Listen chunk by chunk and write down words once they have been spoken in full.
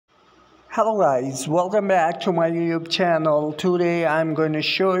Hello guys, welcome back to my YouTube channel. Today I'm going to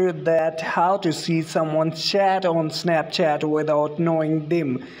show you that how to see someone's chat on Snapchat without knowing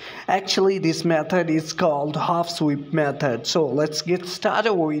them. Actually this method is called half sweep method. So let's get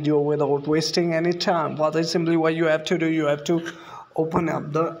started video without wasting any time. What you have to do, you have to open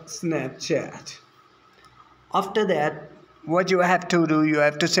up the Snapchat. After that, what you have to do, you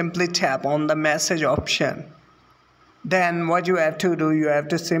have to simply tap on the message option. Then what you have to do, you have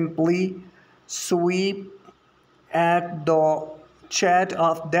to simply sweep at the chat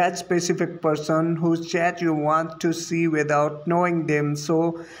of that specific person whose chat you want to see without knowing them.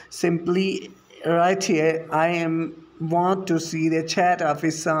 So simply right here I am want to see the chat of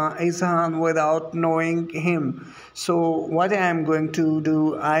Isan without knowing him. So what I am going to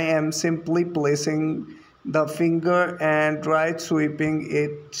do, I am simply placing the finger and right sweeping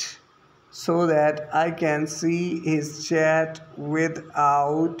it so that I can see his chat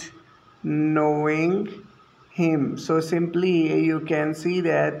without knowing him. So simply you can see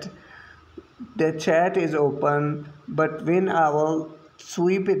that the chat is open, but when I will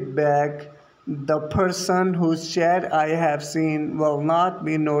sweep it back, the person whose chat I have seen will not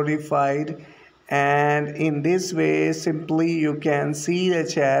be notified, and in this way simply you can see the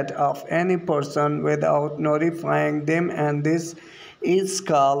chat of any person without notifying them, and this is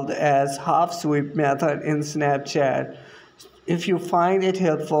called as half sweep method in Snapchat. If you find it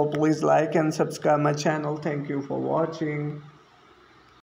helpful, please like and subscribe my channel. Thank you for watching.